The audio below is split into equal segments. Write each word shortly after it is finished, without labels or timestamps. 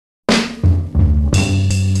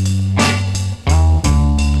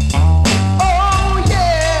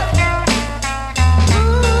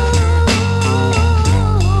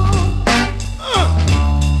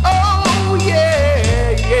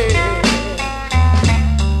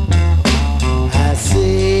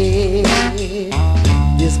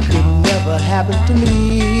to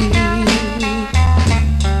me,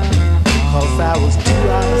 'cause I was too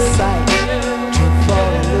out of sight to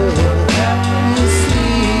fall in love, you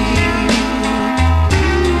see.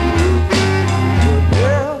 But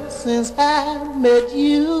girl, since I met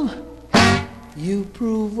you, you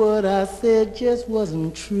prove what I said just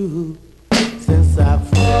wasn't true. Since I've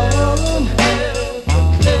fallen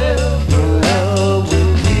in love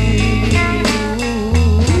with you,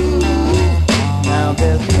 now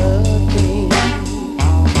there's nothing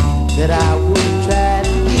that I wouldn't try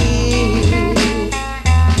to give.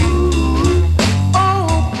 Oh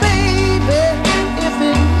baby, if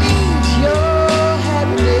it means your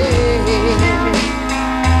happiness,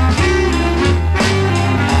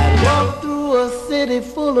 I'd walk through a city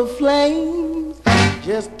full of flames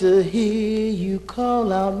just to hear you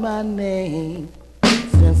call out my name.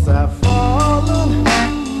 Since I've fallen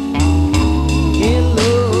in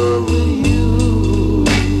love with you.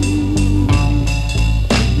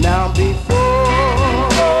 Now before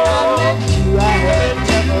I met you, I had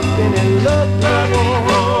never been in love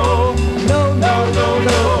before. No, no, no,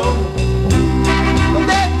 no. But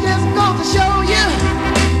that just goes to show you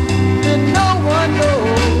that no one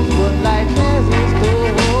knows what life has in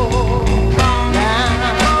store. Now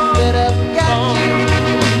that I've got you,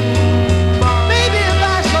 maybe if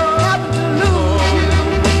I should happen to lose you,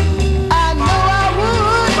 I know I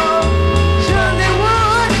would, surely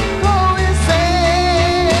would go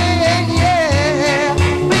insane. Yeah,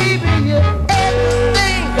 baby, you're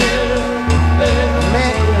everything a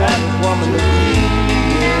man could want a woman to be.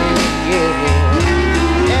 Yeah,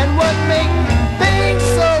 yeah. And what makes things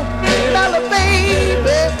so mellow,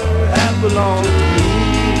 baby, that belongs to me.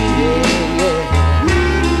 Yeah, yeah.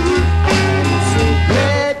 I'm so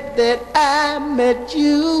glad that I met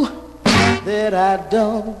you, that I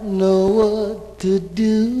don't know what to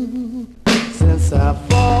do. Since I've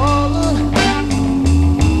fallen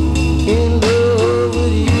in love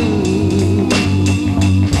with you.